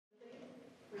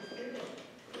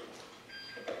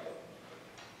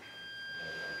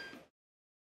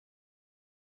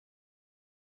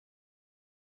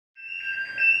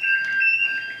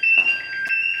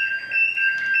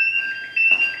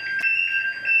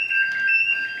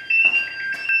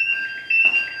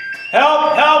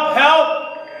Help! Help!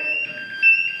 Help!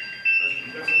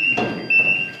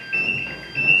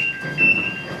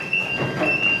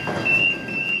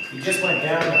 He just went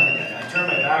down. I turned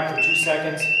my back for 2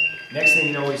 seconds. Next thing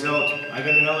you know, he's out. I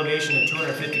got an elevation of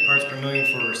 250 parts per million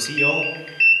for CO.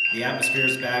 The atmosphere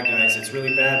is bad, guys. It's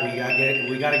really bad. We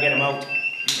gotta get him out.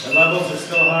 The levels are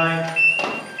still high.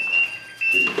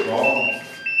 Did he fall?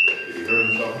 Did he hurt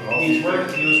himself at all? He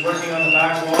was working on the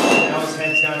back wall, and now his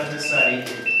head's down at this side.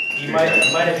 He might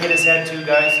have hit his head too,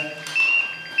 guys.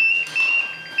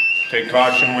 Take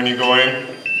caution when you go in.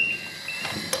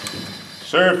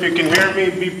 Sir, if you can hear me,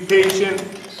 be patient.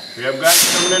 We have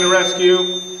guys coming in to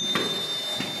rescue.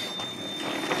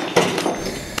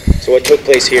 So what took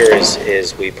place here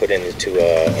is we put into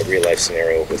a real life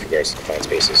scenario with regards to confined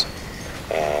spaces.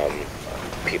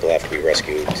 People have to be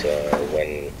rescued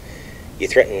when you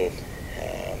threaten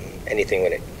anything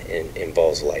when it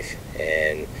involves life.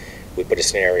 And we put a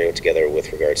scenario together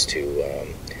with regards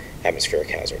to atmospheric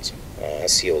hazards,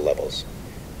 CO levels.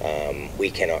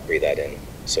 We cannot breathe that in,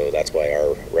 so that's why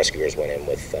our rescuers went in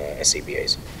with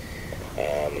SCBAs.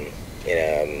 In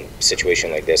a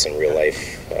situation like this in real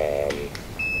life,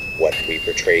 what we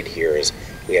portrayed here is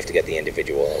we have to get the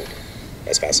individual out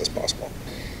as fast as possible,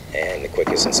 and the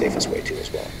quickest and safest way too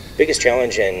as well. Biggest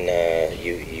challenge, and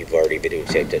you've already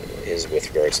videotaped it, is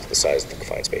with regards to the size of the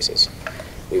confined spaces.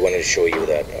 We wanted to show you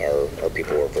that our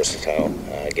people were versatile,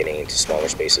 getting into smaller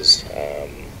spaces.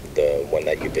 The one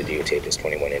that you videotaped is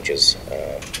 21 inches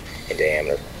in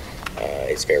diameter.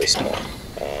 It's very small.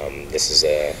 This is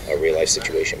a real-life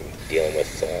situation, dealing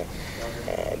with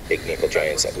big nickel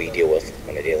giants that we deal with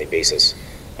on a daily basis.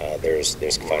 There's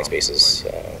confined spaces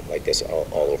like this all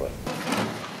over.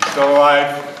 Still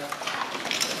alive.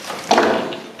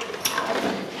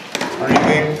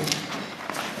 Breathing.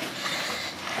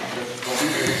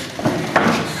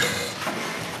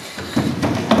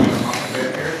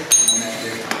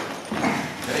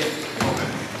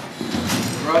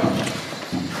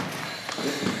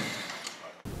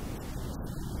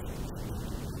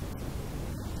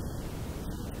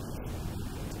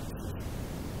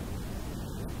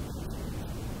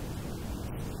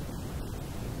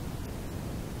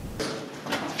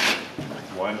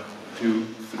 One, two,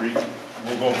 three.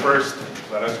 We'll go first.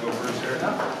 Let us go first here.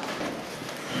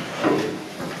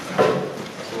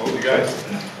 Hello, you guys.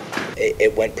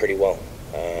 It went pretty well.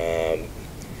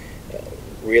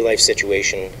 Real life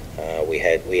situation. We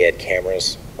had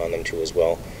cameras on them too as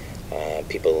well.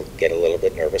 People get a little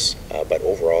bit nervous, but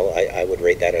overall, I would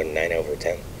rate that a 9 out of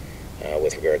 10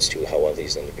 with regards to how well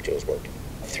these individuals worked.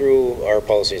 Through our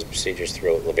policies and procedures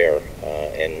throughout Levert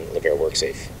and Levert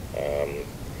WorkSafe,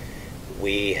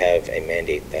 we have a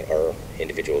mandate that our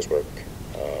individuals work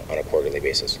on a quarterly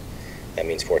basis. That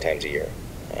means 4 times a year.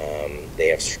 They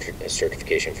have a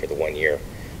certification for the 1 year,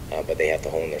 but they have to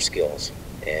hone their skills,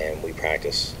 and we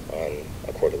practice on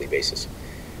a quarterly basis.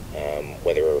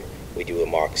 Whether we do a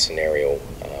mock scenario,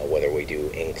 whether we do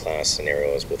in-class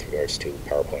scenarios with regards to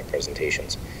PowerPoint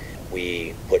presentations,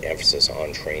 we put emphasis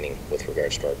on training with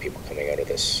regards to our people coming out of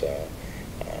this,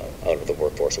 out of the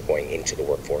workforce or going into the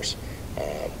workforce.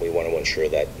 We want to ensure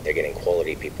that they're getting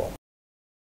quality people.